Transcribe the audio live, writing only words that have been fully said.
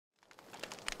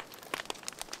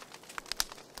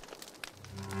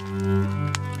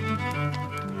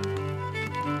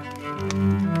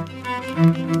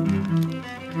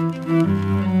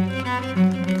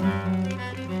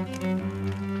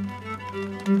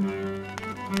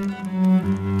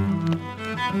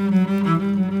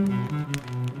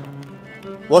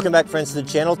Welcome back, friends, to the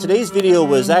channel. Today's video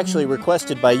was actually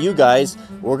requested by you guys.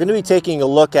 We're going to be taking a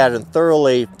look at and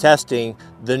thoroughly testing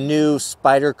the new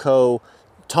Spyderco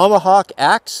Tomahawk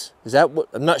axe. Is that what?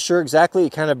 I'm not sure exactly.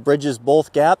 It kind of bridges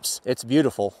both gaps. It's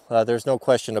beautiful. There's no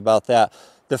question about that.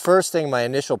 The first thing, my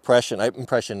initial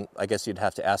impression, I guess you'd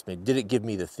have to ask me, did it give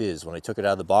me the fizz when I took it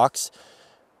out of the box?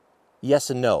 Yes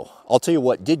and no. I'll tell you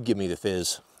what did give me the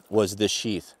fizz was this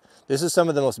sheath. This is some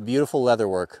of the most beautiful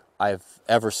leatherwork I've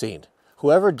ever seen.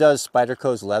 Whoever does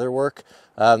Spyderco's leatherwork,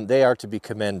 they are to be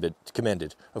commended.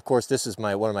 Of course, this is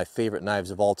one of my favorite knives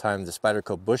of all time, the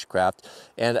Spyderco Bushcraft.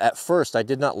 And at first, I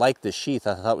did not like this sheath.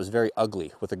 I thought it was very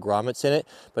ugly with the grommets in it.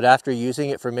 But after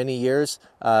using it for many years,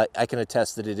 I can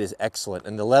attest that it is excellent.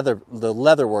 And the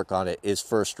leatherwork on it is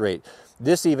first rate.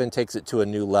 This even takes it to a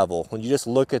new level. When you just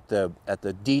look at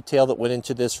the detail that went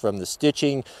into this, from the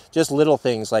stitching, just little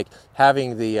things like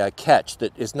having the catch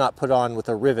that is not put on with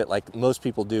a rivet like most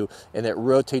people do, and it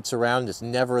rotates around. It's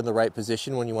never in the right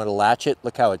position when you want to latch it.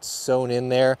 Look how it's sewn in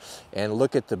there, and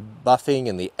look at the buffing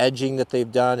and the edging that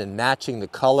they've done and matching the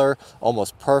color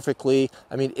almost perfectly.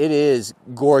 I mean, it is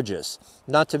gorgeous.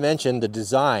 Not to mention the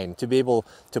design, to be able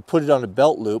to put it on a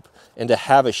belt loop and to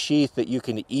have a sheath that you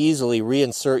can easily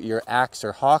reinsert your axe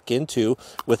or hawk into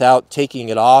without taking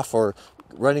it off or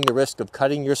running the risk of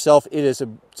cutting yourself. It's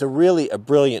really a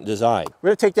brilliant design. We're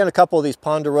going to take down a couple of these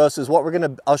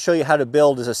ponderosas. I'll show you how to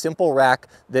build is a simple rack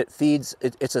that feeds.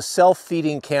 It's a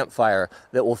self-feeding campfire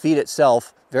that will feed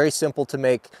itself. Very simple to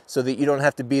make so that you don't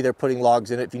have to be there putting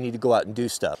logs in it if you need to go out and do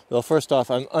stuff. Well, first off,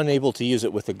 I'm unable to use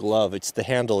it with a glove. The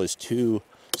handle is too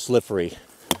slippery,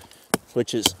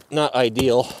 which is not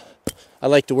ideal. I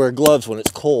like to wear gloves when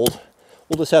it's cold.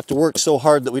 We'll just have to work so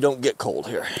hard that we don't get cold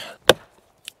here.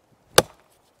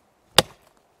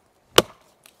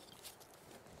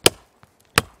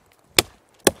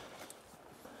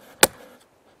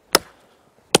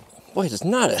 Boy, it's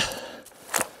not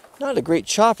a great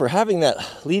chopper. Having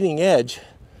that leading edge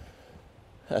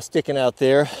sticking out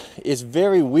there is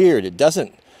very weird.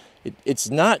 It's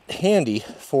not handy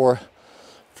for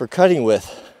cutting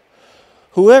with.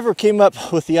 Whoever came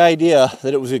up with the idea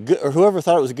that it was whoever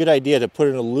thought it was a good idea to put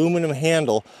an aluminum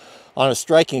handle on a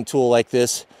striking tool like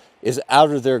this is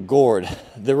out of their gourd.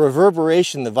 The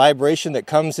reverberation, the vibration that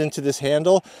comes into this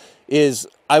handle is,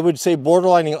 I would say,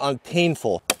 borderlining on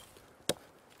painful.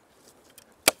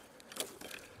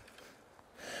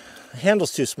 The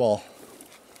handle's too small,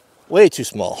 way too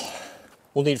small.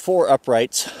 We'll need 4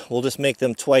 uprights. We'll just make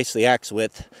them twice the axe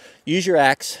width. Use your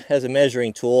axe as a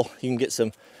measuring tool. You can get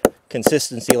some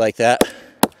consistency like that.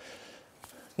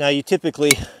 Now,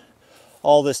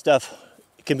 all this stuff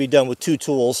can be done with 2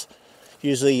 tools.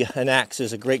 Usually an axe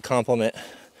is a great complement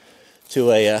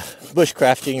to a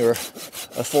bushcrafting or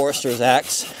a forester's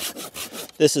axe.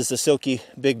 This is the silky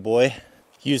big boy.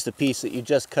 Use the piece that you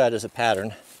just cut as a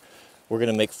pattern. We're going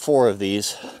to make 4 of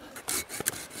these.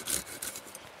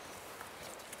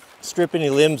 Strip any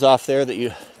limbs off there that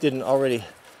you didn't already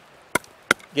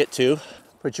get to.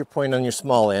 Put your point on your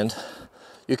small end.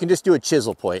 You can just do a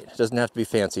chisel point. It doesn't have to be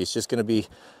fancy. It's just going to be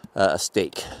a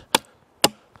stake.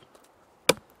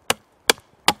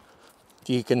 If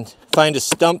you can find a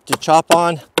stump to chop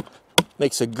on,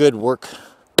 makes a good work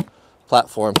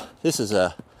platform. This is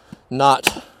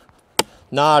not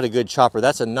a good chopper.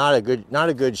 That's not a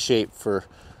good shape for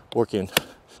doing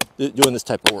this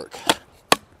type of work.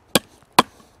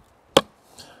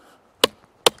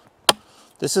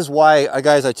 This is why,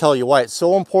 guys, I tell you why it's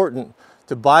so important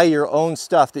to buy your own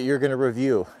stuff that you're going to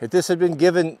review. If this had been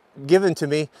given to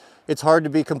me, it's hard to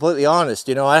be completely honest.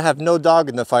 You know, I have no dog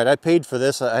in the fight. I paid for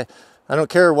this. I don't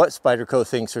care what Spyderco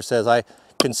thinks or says. I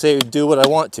can do what I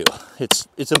want to.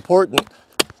 It's important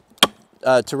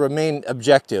to remain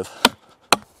objective.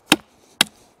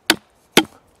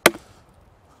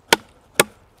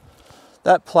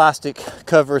 That plastic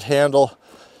covered handle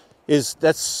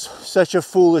that's such a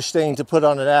foolish thing to put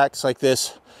on an axe like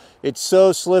this. It's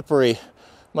so slippery.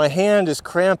 My hand is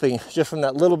cramping just from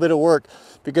that little bit of work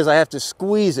because I have to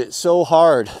squeeze it so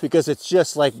hard because it's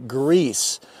just like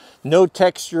grease. No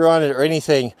texture on it or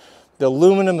anything. The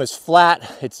aluminum is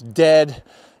flat, it's dead,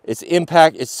 it's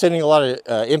sending a lot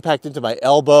of impact into my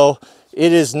elbow.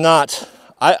 It is not,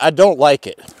 I don't like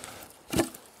it.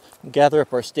 Gather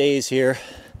up our stays here.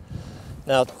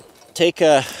 Now take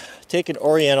and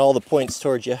orient all the points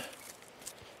towards you.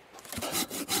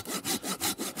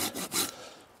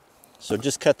 So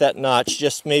just cut that notch,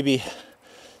 just maybe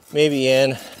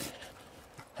in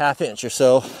 ½ inch or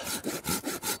so.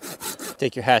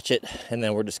 Take your hatchet, and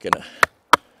then we're just gonna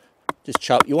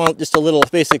chop. You want just a little,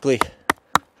 basically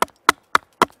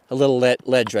a little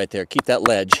ledge right there. Keep that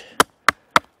ledge.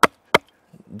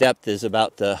 depth is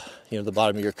about the, the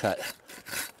bottom of your cut.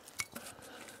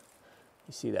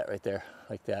 You see that right there,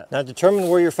 like that. Now determine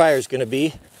where your fire is going to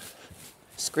be.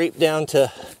 Scrape down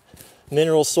to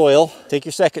mineral soil. Take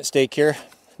your second stake here.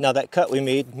 Now that cut we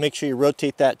made, make sure you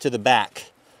rotate that to the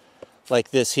back,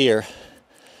 like this here.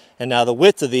 And now the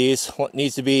width of these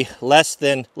needs to be a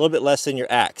little bit less than your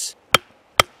axe.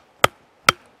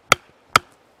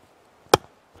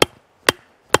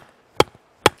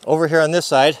 Over here on this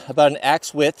side, about an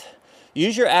axe width.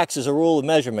 Use your axe as a rule of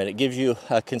measurement. It gives you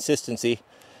consistency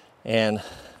and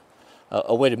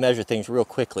a way to measure things real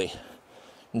quickly.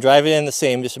 And drive it in the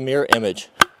same, just a mirror image.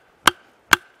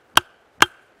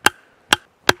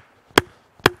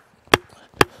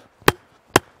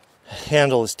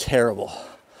 Handle is terrible.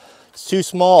 It's too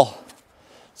small.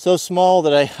 So small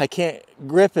that I can't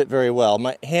grip it very well.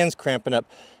 My hand's cramping up.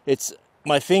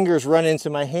 My fingers run into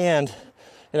my hand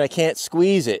and I can't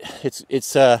squeeze it.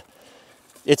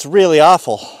 It's really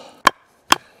awful.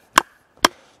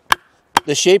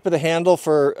 The shape of the handle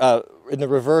for in the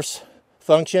reverse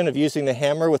function of using the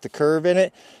hammer with the curve in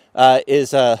it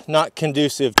is not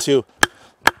conducive to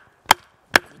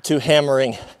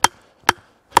hammering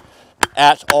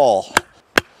at all.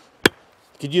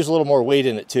 You could use a little more weight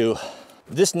in it too.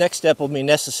 This next step will be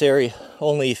necessary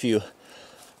only if you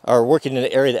are working in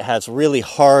an area that has really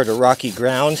hard or rocky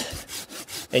ground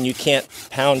and you can't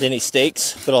pound any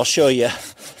stakes, but I'll show you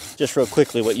just real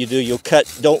quickly what you do. You'll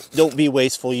cut, don't be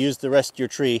wasteful, use the rest of your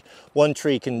tree. One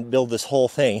tree can build this whole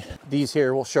thing. These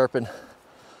here will sharpen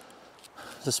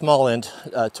the small end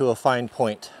to a fine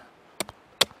point.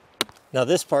 Now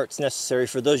this part's necessary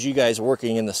for those of you guys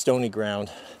working in the stony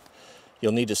ground.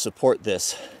 You'll need to support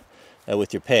this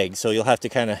with your peg. So you'll have to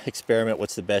kind of experiment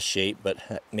what's the best shape, but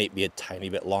it may be a tiny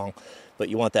bit long. But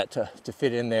you want that to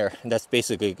fit in there, and that's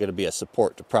basically going to be a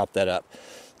support to prop that up.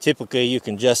 Typically you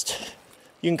can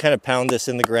kind of pound this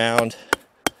in the ground,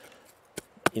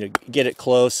 get it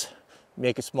close,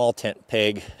 make a small tent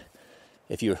peg.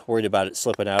 If you're worried about it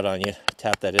slipping out on you,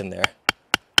 tap that in there.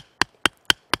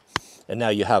 And now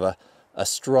you have a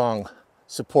strong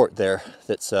support there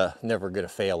that's never going to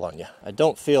fail on you. I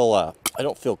don't feel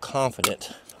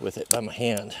confident with it by my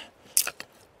hand.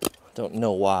 Don't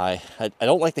know why. I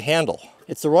don't like the handle.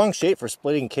 It's the wrong shape for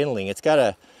splitting kindling. It's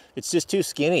just too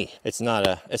skinny. It's not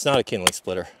a kindling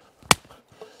splitter.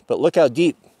 But look how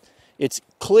deep. It's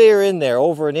clear in there,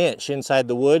 over an inch inside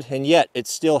the wood, and yet it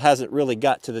still hasn't really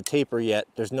got to the taper yet.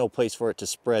 There's no place for it to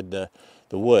spread the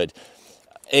wood.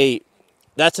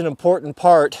 That's an important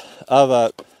part of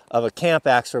a camp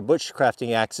axe or a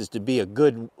bushcrafting axe, is to be a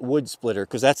good wood splitter,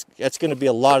 because that's going to be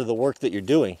a lot of the work that you're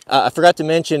doing. I forgot to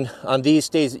mention on these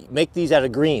stays, make these out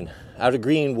of green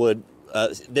wood.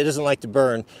 That doesn't like to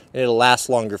burn, and it'll last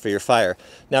longer for your fire.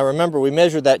 Now remember, we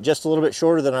measured that just a little bit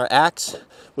shorter than our axe.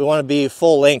 We want to be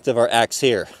full length of our axe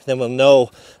here. Then we'll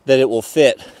know that it will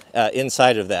fit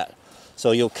inside of that.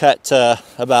 So you'll cut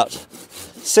about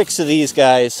 6 of these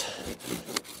guys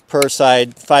per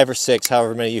side, 5 or 6,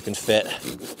 however many you can fit.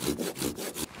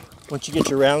 Once you get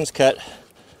your rounds cut,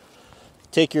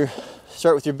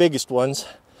 start with your biggest ones,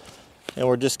 and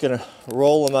we're just going to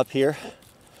roll them up here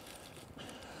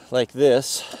like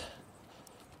this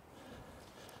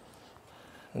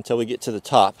until we get to the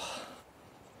top.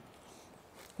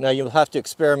 Now you'll have to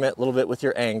experiment a little bit with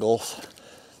your angles.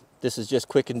 This is just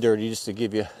quick and dirty, just to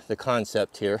give you the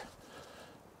concept here.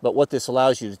 But what this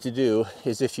allows you to do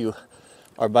is, if you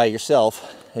are by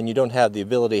yourself and you don't have the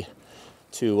ability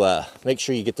to make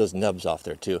sure you get those nubs off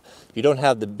there too. You don't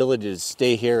have the ability to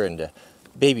stay here and to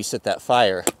babysit that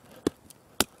fire,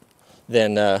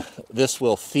 then this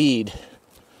will feed.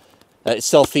 It's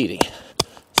self-feeding.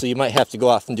 So you might have to go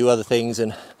off and do other things,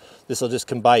 and this will just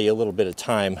come by you a little bit of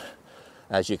time,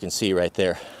 as you can see right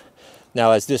there.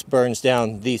 Now as this burns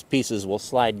down, these pieces will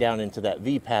slide down into that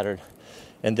V pattern,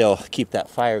 and they'll keep that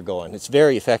fire going. It's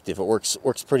very effective. It works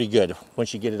pretty good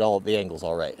once you get it all at the angles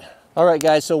all right. All right,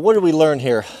 guys. So what did we learn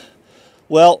here?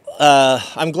 Well,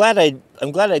 I'm glad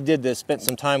I did this. Spent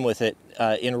some time with it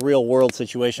in a real world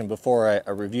situation before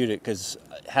I reviewed it. Because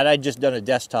had I just done a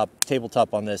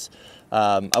tabletop on this,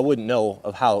 I wouldn't know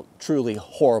of how truly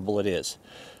horrible it is.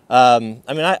 I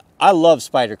mean, I love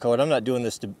Spyderco, and I'm not doing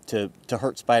this to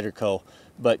hurt Spyderco.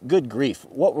 But good grief,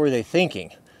 what were they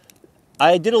thinking?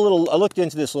 I looked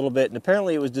into this a little bit, and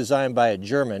apparently it was designed by a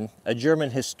German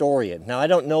historian. Now, I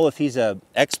don't know if he's an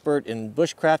expert in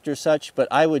bushcraft or such, but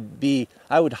I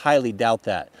would highly doubt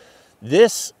that.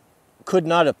 This could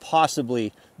not have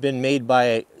possibly been made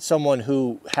by someone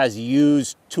who has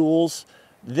used tools.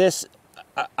 This,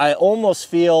 I almost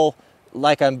feel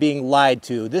like I'm being lied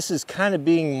to. This is kind of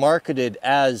being marketed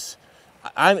as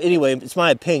anyway, it's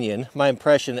my opinion, my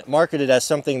impression, that marketed as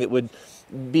something that would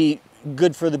be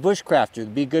good for the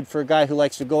bushcrafter, be good for a guy who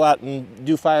likes to go out and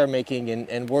do fire making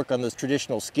and work on those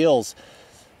traditional skills.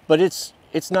 But it's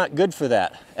not good for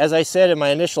that. As I said in my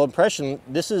initial impression,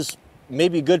 this is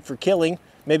maybe good for killing,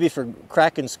 maybe for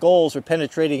cracking skulls or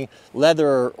penetrating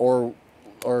leather or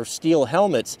steel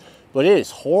helmets, but it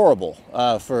is horrible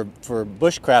for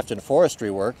bushcraft and forestry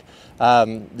work.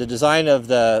 The design of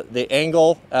the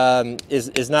angle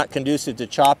is not conducive to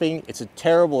chopping. It's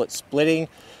terrible at splitting.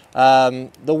 The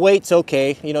weight's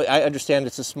okay. You know, I understand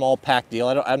it's a small pack deal.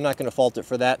 I'm not going to fault it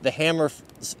for that. The hammer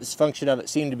function of it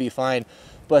seemed to be fine,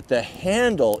 but the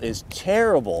handle is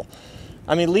terrible.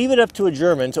 I mean, leave it up to a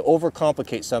German to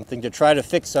overcomplicate something, to try to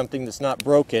fix something that's not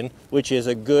broken, which is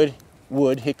a good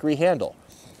wood hickory handle.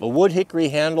 A wood hickory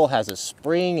handle has a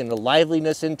spring and a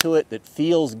liveliness into it that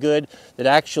feels good, that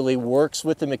actually works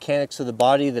with the mechanics of the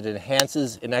body, that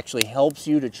enhances and actually helps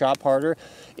you to chop harder.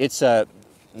 It's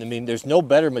I mean, there's no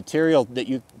better material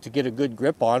to get a good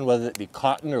grip on, whether it be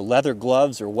cotton or leather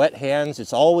gloves or wet hands.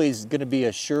 It's always going to be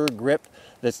a sure grip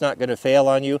that's not going to fail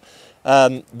on you.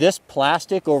 This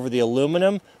plastic over the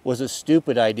aluminum was a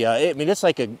stupid idea. I mean, it's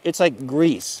like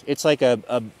grease. It's like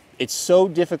it's so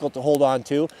difficult to hold on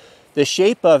to. The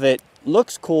shape of it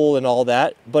looks cool and all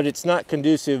that, but it's not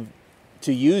conducive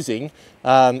to using.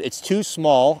 It's too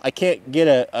small. I can't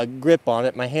get a grip on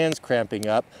it. My hand's cramping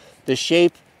up. The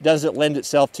shape doesn't lend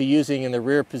itself to using in the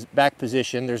rear back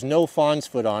position. There's no fawn's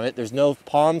foot on it. There's no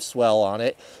palm swell on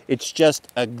it. It's just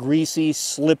a greasy,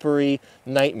 slippery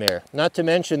nightmare. Not to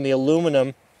mention the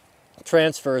aluminum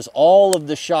transfers all of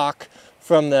the shock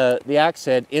from the axe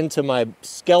head into my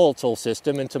skeletal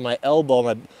system, into my elbow,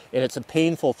 and it's a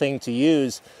painful thing to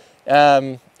use.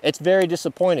 It's very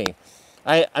disappointing.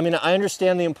 I mean, I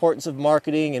understand the importance of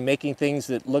marketing and making things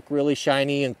that look really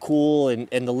shiny and cool and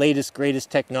the latest, greatest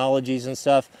technologies and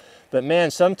stuff. But man,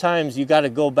 sometimes you got to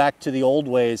go back to the old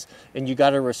ways, and you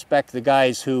got to respect the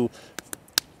guys who,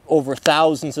 over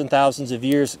thousands and thousands of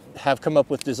years, have come up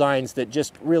with designs that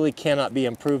just really cannot be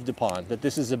improved upon. That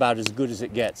this is about as good as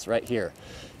it gets right here.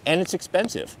 And it's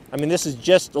expensive. I mean, this is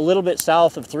just a little bit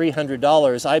south of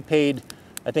 $300. I paid,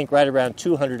 I think, right around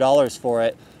 $200 for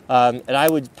it. And I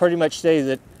would pretty much say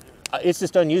that it's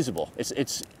just unusable.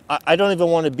 I don't even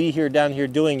want to be down here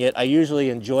doing it. I usually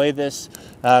enjoy this,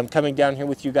 coming down here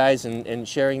with you guys and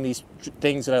sharing these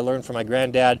things that I learned from my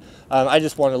granddad. I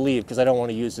just want to leave because I don't want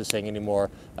to use this thing anymore.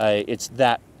 It's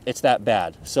that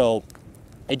bad. So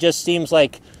it just seems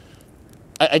like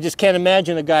I just can't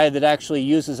imagine a guy that actually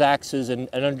uses axes and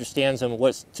understands them,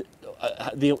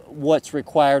 what's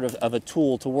required of a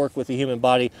tool to work with the human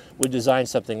body, would design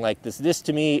something like this. This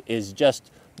to me is just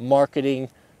marketing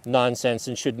nonsense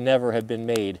and should never have been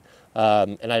made,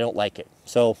 and I don't like it.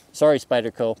 So sorry,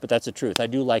 Spyderco, but that's the truth. I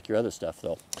do like your other stuff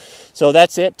though. So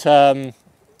that's it.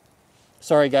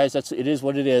 Sorry guys, it is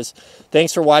what it is.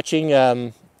 Thanks for watching.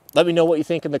 Let me know what you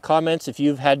think in the comments if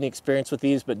you've had any experience with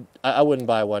these, but I wouldn't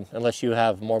buy one unless you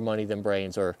have more money than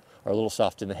brains, or a little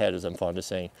soft in the head, as I'm fond of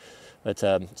saying. But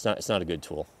it's not a good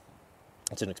tool.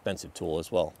 It's an expensive tool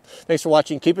as well. Thanks for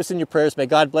watching. Keep us in your prayers. May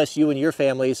God bless you and your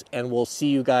families, and we'll see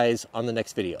you guys on the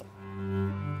next video.